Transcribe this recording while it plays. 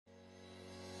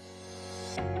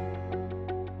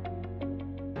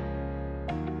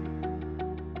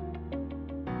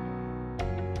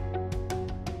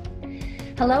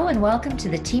Hello and welcome to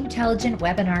the Teamtelligent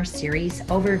webinar series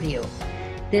overview.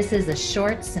 This is a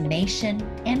short summation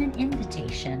and an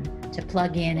invitation to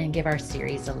plug in and give our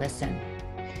series a listen.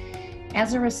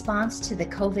 As a response to the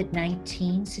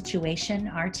COVID-19 situation,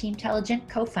 our Teamtelligent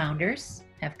co-founders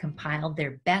have compiled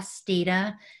their best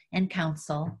data and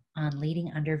counsel on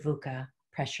leading under VUCA,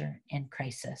 pressure and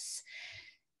crisis.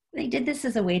 They did this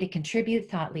as a way to contribute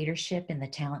thought leadership in the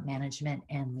talent management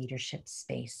and leadership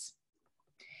space.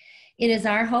 It is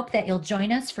our hope that you'll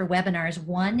join us for webinars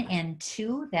 1 and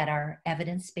 2 that are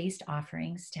evidence-based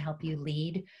offerings to help you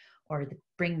lead or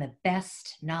bring the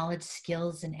best knowledge,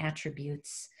 skills, and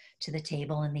attributes to the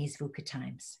table in these VUCA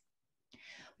times.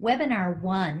 Webinar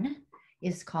 1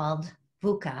 is called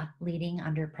VUCA, Leading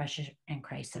Under Pressure and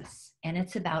Crisis, and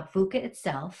it's about VUCA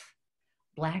itself,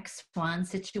 black swan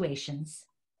situations,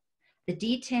 the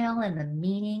detail and the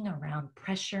meaning around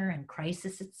pressure and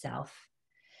crisis itself,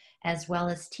 as well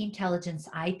as Teamtelligent's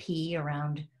IP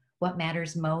around what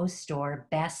matters most or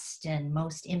best and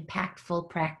most impactful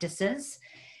practices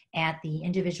at the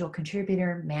individual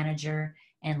contributor, manager,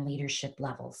 and leadership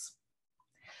levels.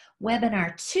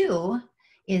 Webinar 2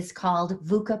 is called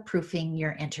VUCA Proofing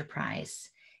Your Enterprise,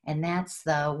 and that's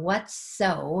the what's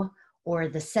so, or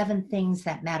the 7 things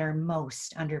that matter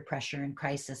most under pressure and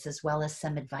crisis, as well as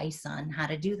some advice on how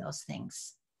to do those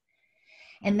things.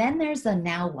 And then there's the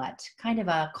now what, kind of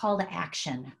a call to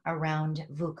action around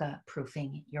VUCA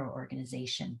proofing your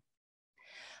organization.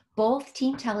 Both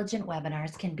Teamtelligent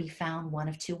webinars can be found one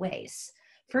of 2 ways.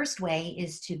 First way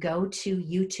is to go to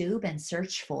YouTube and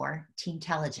search for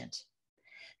Teamtelligent.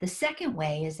 The second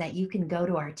way is that you can go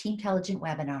to our Teamtelligent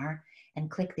webinar and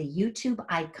click the YouTube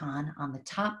icon on the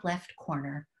top left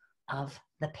corner of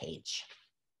the page.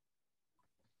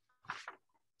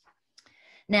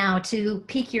 Now, to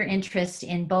pique your interest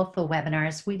in both the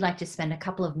webinars, we'd like to spend a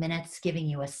couple of minutes giving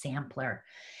you a sampler,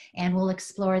 and we'll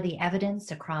explore the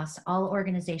evidence across all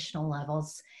organizational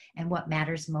levels and what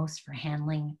matters most for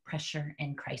handling pressure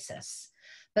and crisis.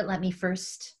 But let me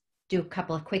first do a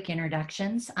couple of quick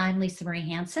introductions. I'm Lisa Marie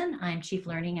Hansen. I'm Chief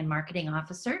Learning and Marketing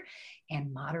Officer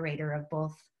and moderator of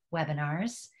both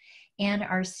webinars. And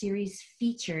our series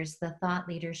features the thought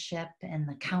leadership and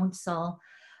the counsel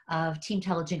of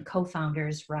Teamtelligent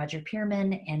co-founders Roger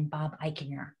Pierman and Bob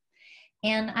Eichinger.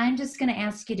 And I'm just going to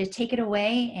ask you to take it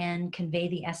away and convey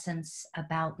the essence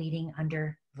about leading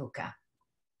under VUCA.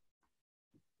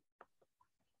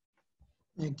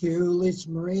 Thank you, Lisa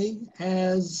Marie.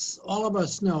 As all of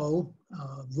us know,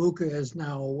 VUCA is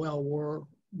now a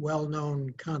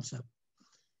well-known concept.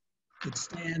 It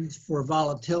stands for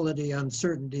volatility,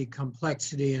 uncertainty,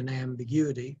 complexity, and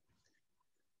ambiguity.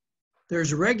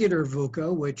 There's regular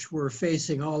VUCA, which we're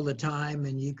facing all the time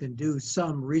and you can do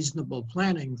some reasonable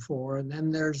planning for. And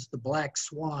then there's the black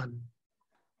swan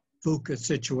VUCA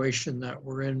situation that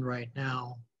we're in right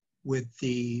now with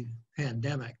the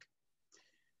pandemic.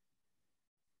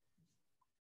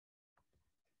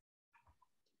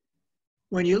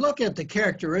 When you look at the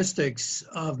characteristics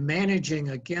of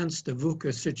managing against a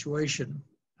VUCA situation,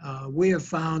 we have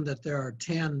found that there are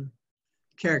 10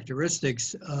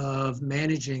 characteristics of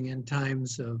managing in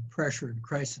times of pressure and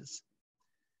crisis.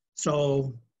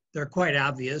 So they're quite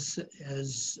obvious,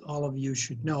 as all of you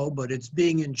should know, but it's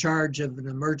being in charge of an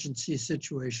emergency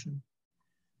situation,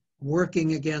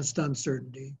 working against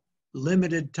uncertainty,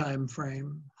 limited time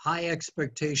frame, high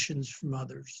expectations from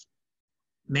others,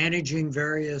 managing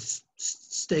various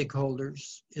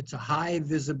stakeholders. It's a high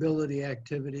visibility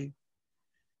activity.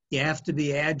 You have to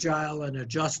be agile and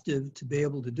adjustive to be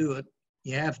able to do it.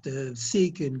 You have to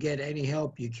seek and get any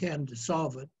help you can to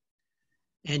solve it.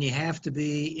 And you have to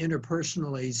be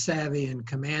interpersonally savvy and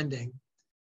commanding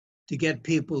to get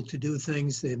people to do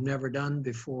things they've never done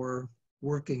before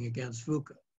working against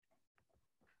VUCA.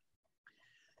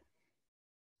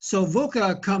 So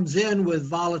VUCA comes in with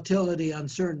volatility,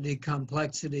 uncertainty,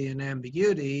 complexity, and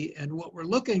ambiguity. And what we're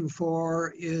looking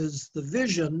for is the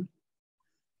vision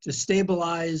to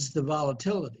stabilize the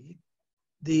volatility,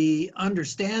 the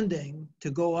understanding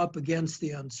to go up against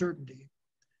the uncertainty,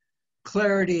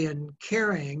 clarity and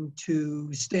caring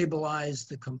to stabilize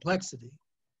the complexity,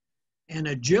 and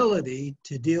agility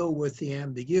to deal with the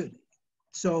ambiguity.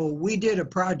 So we did a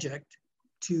project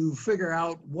to figure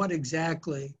out what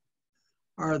exactly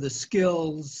are the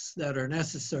skills that are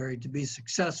necessary to be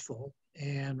successful,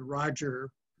 and Roger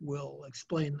will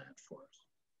explain that for us.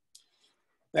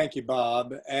 Thank you,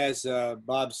 Bob. As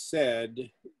Bob said,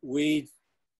 we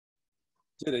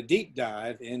did a deep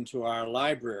dive into our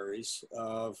libraries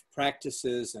of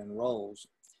practices and roles.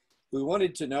 We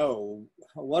wanted to know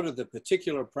what are the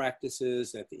particular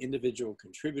practices at the individual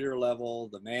contributor level,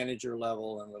 the manager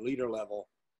level, and the leader level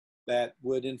that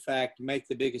would in fact make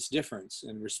the biggest difference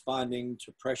in responding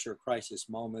to pressure crisis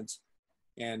moments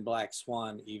and black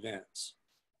swan events.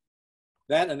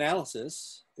 That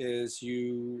analysis, as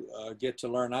you get to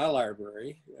learn our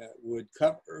library, would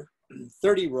cover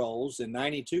 30 roles and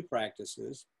 92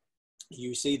 practices.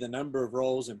 You see the number of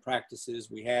roles and practices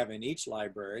we have in each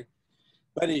library,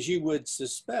 but as you would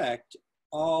suspect,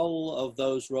 all of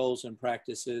those roles and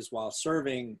practices, while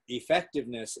serving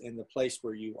effectiveness in the place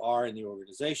where you are in the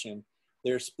organization,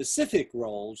 there are specific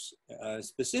roles,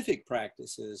 specific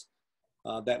practices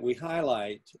that we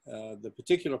highlight, the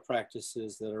particular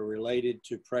practices that are related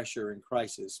to pressure and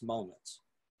crisis moments.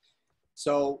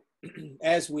 So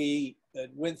as we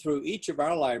went through each of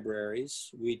our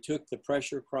libraries, we took the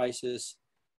pressure crisis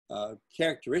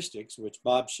characteristics, which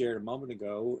Bob shared a moment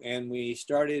ago, and we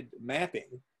started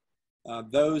mapping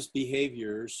those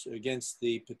behaviors against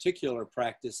the particular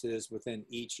practices within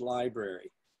each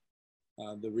library.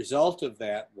 The result of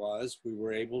that was we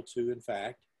were able to, in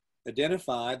fact,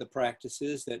 identify the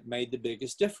practices that made the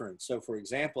biggest difference. So for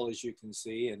example, as you can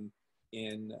see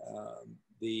in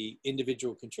the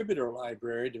individual contributor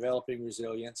library, developing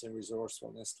resilience and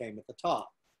resourcefulness came at the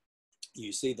top.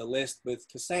 You see the list with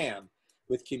CASAM,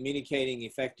 with communicating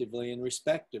effectively and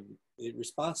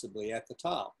responsibly at the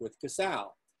top, with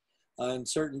CASAL,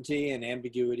 uncertainty and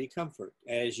ambiguity comfort.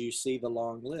 As you see the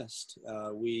long list,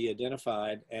 we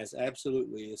identified as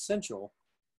absolutely essential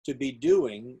to be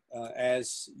doing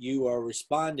as you are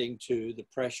responding to the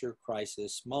pressure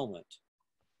crisis moment.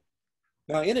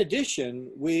 Now, in addition,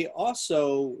 we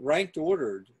also ranked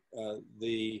ordered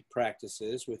the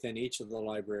practices within each of the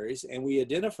libraries, and we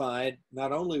identified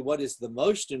not only what is the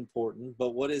most important,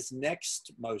 but what is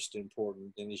next most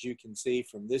important. And as you can see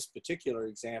from this particular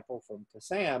example from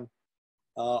CASAM,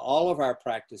 all of our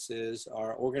practices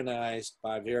are organized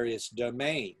by various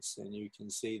domains. And you can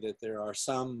see that there are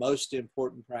some most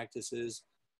important practices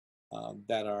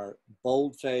that are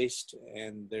bold-faced,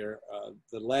 and they're,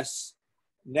 the less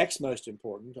next most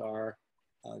important are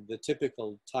the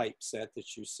typical typeset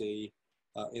that you see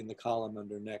in the column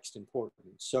under next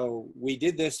important. So we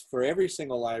did this for every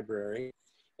single library,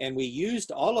 and we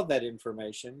used all of that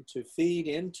information to feed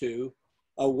into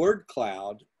a word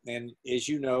cloud. And as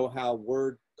you know how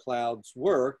word clouds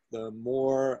work, the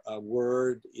more a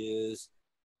word is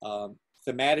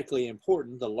thematically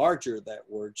important, the larger that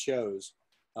word shows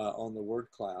on the word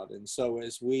cloud. And so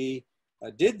as we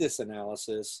did this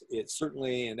analysis, it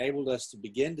certainly enabled us to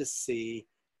begin to see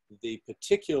the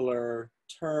particular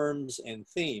terms and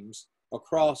themes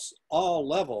across all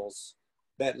levels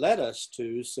that led us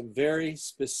to some very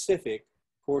specific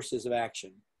courses of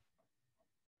action.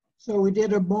 So we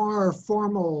did a more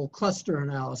formal cluster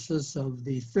analysis of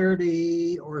the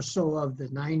 30 or so of the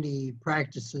 90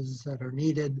 practices that are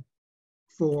needed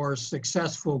for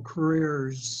successful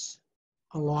careers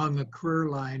along a career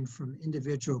line from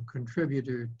individual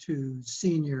contributor to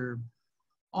senior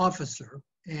officer.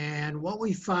 And what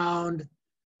we found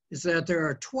is that there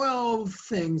are 12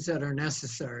 things that are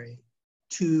necessary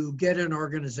to get an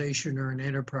organization or an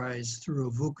enterprise through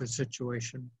a VUCA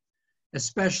situation,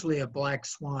 especially a black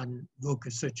swan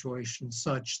VUCA situation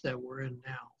such that we're in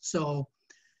now. So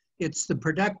it's the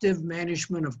productive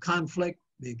management of conflict,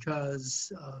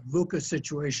 because VUCA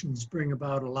situations bring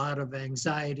about a lot of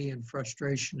anxiety and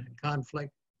frustration and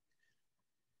conflict.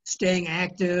 Staying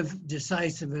active,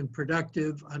 decisive, and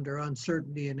productive under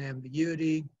uncertainty and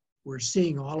ambiguity. We're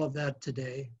seeing all of that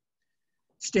today.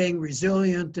 Staying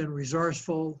resilient and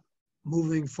resourceful,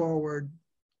 moving forward,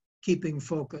 keeping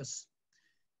focus.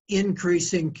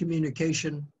 Increasing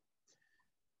communication.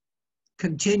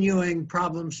 Continuing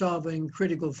problem solving,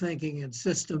 critical thinking, and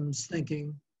systems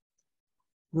thinking.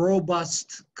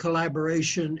 Robust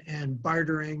collaboration and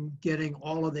bartering, getting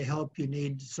all of the help you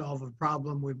need to solve a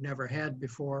problem we've never had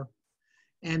before.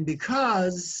 And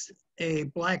because a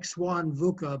black swan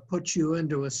VUCA puts you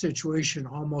into a situation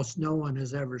almost no one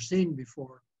has ever seen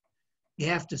before, you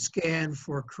have to scan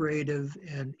for creative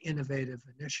and innovative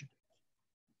initiatives.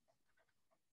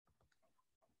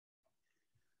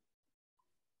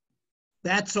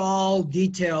 That's all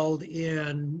detailed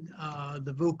in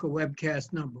the VUCA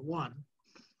webcast number 1.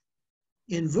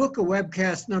 In VUCA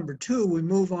webcast number 2, we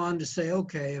move on to say,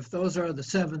 okay, if those are the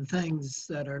 7 things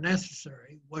that are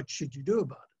necessary, what should you do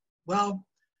about it? Well,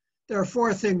 there are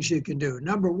 4 things you can do.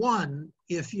 Number 1,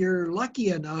 if you're lucky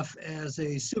enough as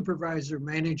a supervisor,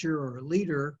 manager, or a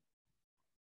leader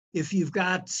If you've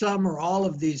got some or all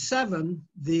of these 7,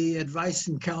 the advice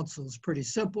and counsel is pretty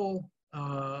simple.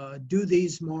 Do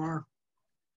these more.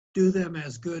 Do them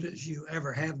as good as you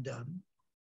ever have done.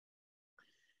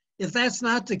 If that's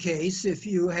not the case, if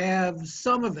you have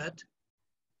some of it,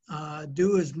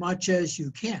 do as much as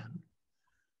you can.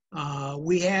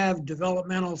 We have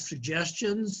developmental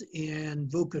suggestions in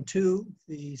VUCA 2,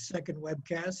 the second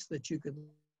webcast that you can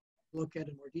look at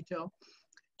in more detail.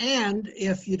 And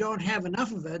if you don't have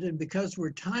enough of it, and because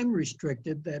we're time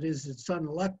restricted, that is, it's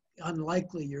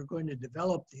unlikely you're going to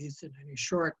develop these in any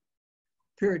short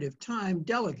period of time,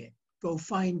 delegate. Go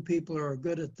find people who are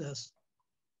good at this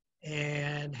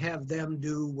and have them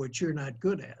do what you're not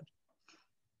good at.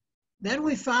 Then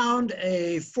we found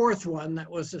a 4th one that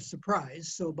was a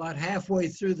surprise. So about halfway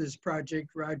through this project,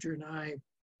 Roger and I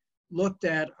looked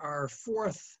at our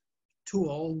 4th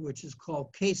tool, which is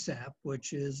called KSAP,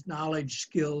 which is knowledge,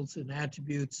 skills, and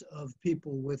attributes of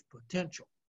people with potential.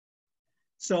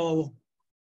 So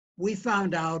we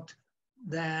found out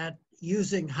that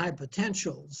using high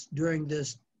potentials during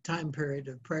this time period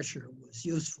of pressure was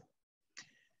useful.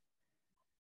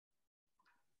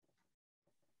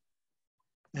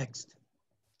 Next.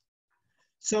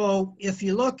 So if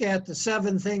you look at the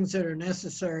 7 things that are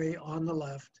necessary on the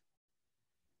left,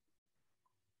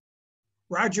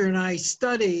 Roger and I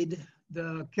studied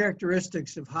the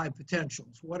characteristics of high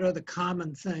potentials. What are the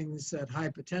common things that high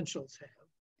potentials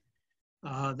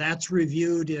have? That's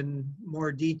reviewed in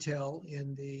more detail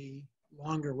in the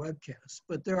longer webcast.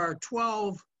 But there are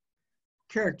 12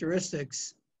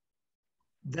 characteristics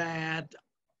that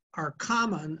are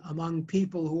common among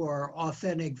people who are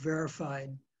authentic, verified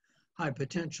high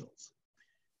potentials.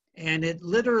 And it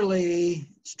literally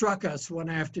struck us one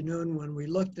afternoon when we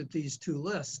looked at these 2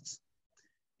 lists,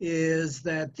 is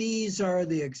that these are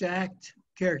the exact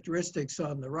characteristics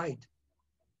on the right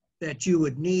that you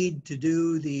would need to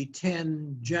do the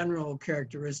 10 general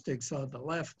characteristics on the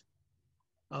left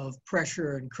of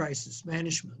pressure and crisis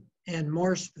management. And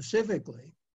more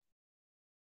specifically,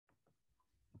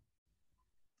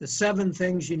 the 7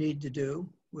 things you need to do,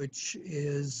 which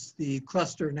is the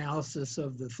cluster analysis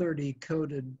of the 30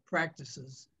 coded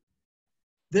practices.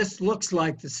 This looks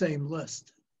like the same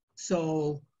list.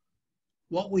 So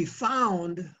what we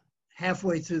found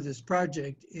halfway through this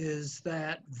project is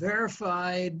that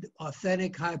verified,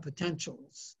 authentic high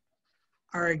potentials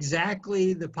are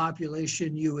exactly the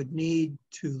population you would need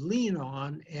to lean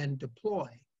on and deploy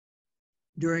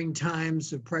during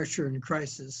times of pressure and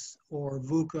crisis, or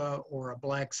VUCA, or a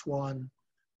black swan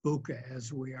VUCA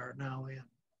as we are now in.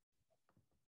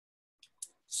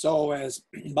 So as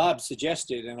Bob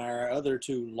suggested in our other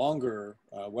 2 longer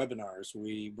webinars,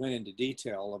 we went into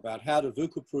detail about how to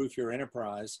VUCA-proof your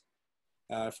enterprise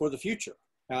for the future,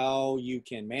 how you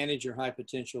can manage your high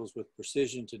potentials with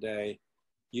precision today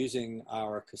using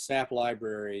our KSAP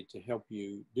library to help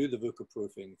you do the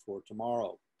VUCA-proofing for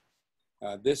tomorrow.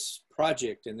 This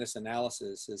project and this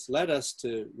analysis has led us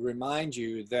to remind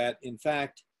you that, in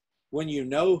fact, when you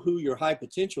know who your high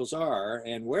potentials are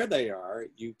and where they are,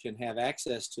 you can have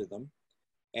access to them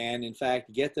and, in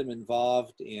fact, get them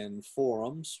involved in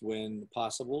forums when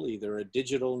possible, either a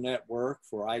digital network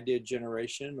for idea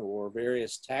generation or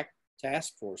various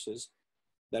task forces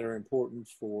that are important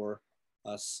for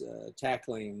us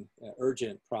tackling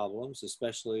urgent problems,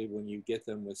 especially when you get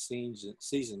them with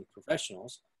seasoned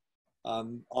professionals.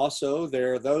 Also,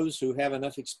 there are those who have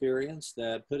enough experience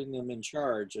that putting them in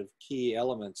charge of key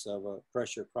elements of a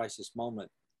pressure crisis moment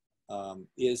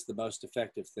is the most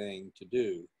effective thing to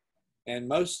do. And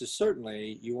most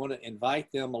certainly, you want to invite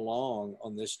them along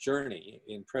on this journey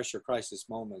in pressure crisis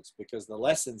moments, because the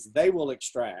lessons they will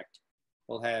extract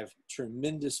will have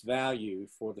tremendous value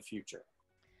for the future.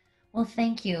 Well,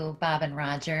 thank you, Bob and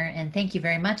Roger, and thank you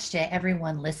very much to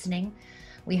everyone listening.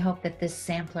 We hope that this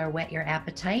sampler whet your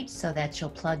appetite so that you'll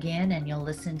plug in and you'll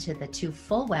listen to the 2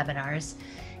 full webinars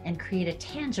and create a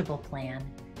tangible plan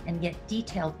and get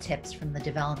detailed tips from the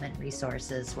development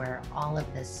resources where all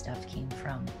of this stuff came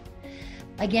from.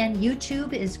 Again,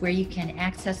 YouTube is where you can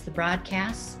access the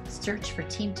broadcasts. Search for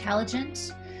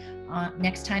Teamtelligent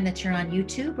next time that you're on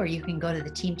YouTube, or you can go to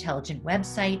the Teamtelligent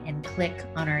website and click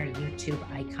on our YouTube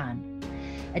icon.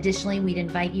 Additionally, we'd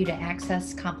invite you to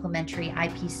access complimentary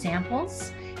IP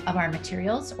samples of our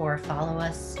materials or follow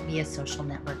us via social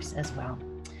networks as well.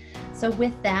 So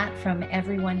with that, from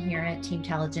everyone here at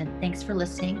Teamtelligent, thanks for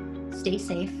listening, stay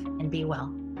safe, and be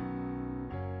well.